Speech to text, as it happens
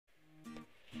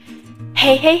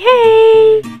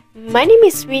Hey! My name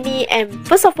is Winnie, and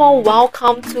first of all,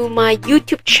 welcome to my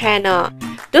YouTube channel.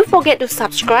 Don't forget to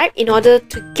subscribe in order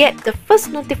to get the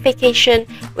first notification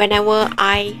whenever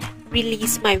I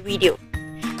release my video.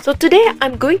 So today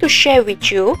I'm going to share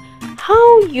with you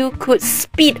how you could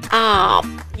speed up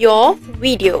your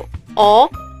video or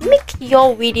make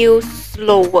your video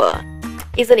slower.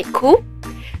 Isn't it cool?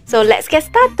 So let's get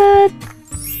started.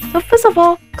 So first of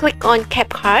all, click on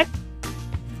Capcut.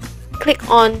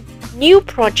 Click on New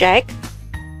Project,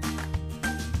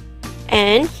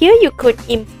 and here you could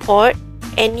import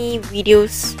any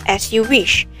videos as you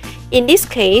wish. In this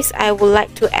case, I would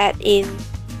like to add in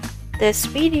this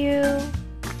video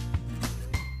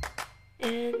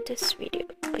and this video,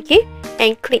 okay,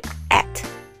 and click Add.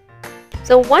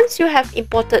 So once you have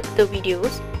imported the videos,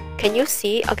 can you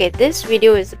see, okay, this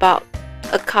video is about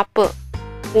a couple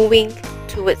moving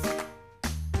towards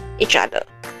each other.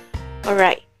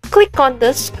 Alright, click on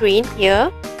the screen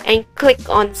here and click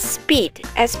on Speed,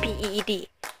 S-P-E-E-D,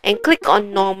 and click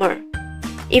on Normal.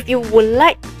 If you would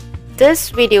like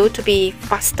this video to be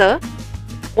faster,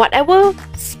 whatever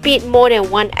speed more than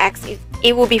 1x,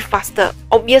 it will be faster.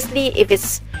 Obviously, if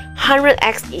it's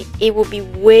 100x, it will be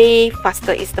way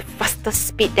faster. It's the fastest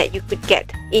speed that you could get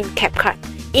in Capcut.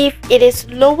 If it is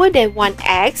lower than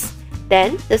 1x,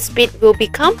 then the speed will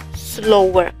become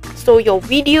slower. So your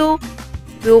video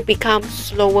will become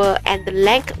slower and the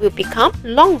length will become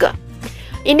longer.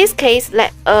 In this case,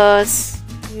 let us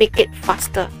make it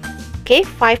faster. Okay,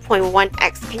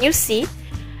 5.1x. Can you see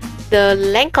the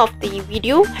length of the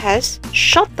video has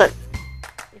shortened?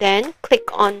 Then click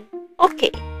on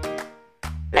OK.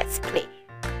 Let's play.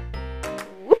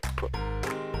 Whoop.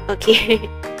 Okay.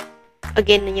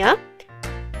 Again, yeah.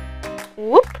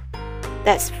 Whoop.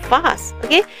 That's fast.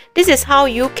 Okay, this is how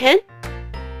you can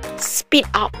speed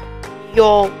up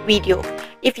your video.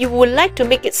 If you would like to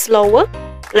make it slower,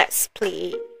 let's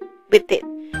play with it.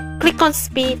 Click on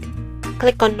Speed,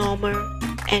 click on Normal,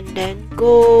 and then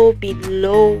go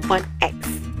below 1x,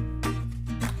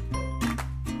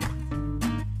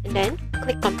 and then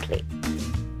click on Play.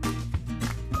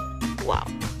 Wow,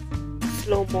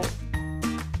 slow-mo.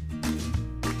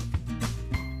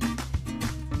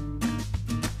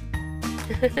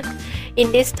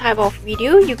 In this type of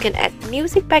video, you can add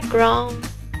music background.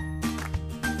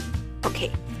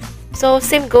 Okay, so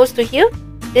same goes to here.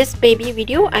 This baby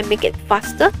video, I make it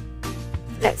faster.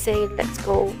 Let's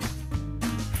go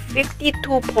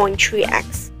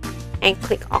 52.3x and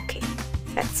click OK.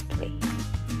 Let's play.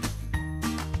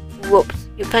 Whoops,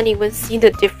 you can't even see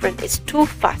the difference. It's too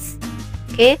fast.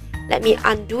 Okay, let me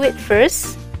undo it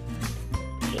first.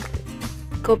 Okay,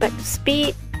 go back to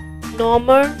speed,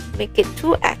 normal, make it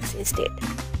 2x instead.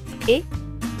 Okay,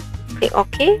 click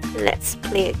OK. Let's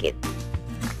play again.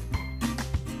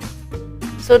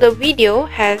 So the video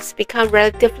has become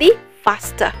relatively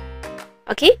faster.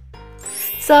 Okay,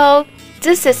 so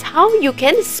this is how you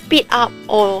can speed up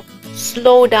or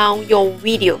slow down your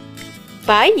video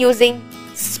by using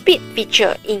speed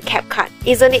feature in Capcut.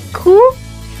 Isn't it cool?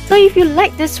 So if you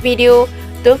like this video,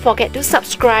 don't forget to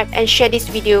subscribe and share this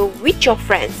video with your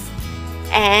friends.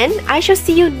 And I shall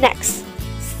see you next.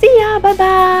 See ya, bye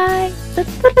bye.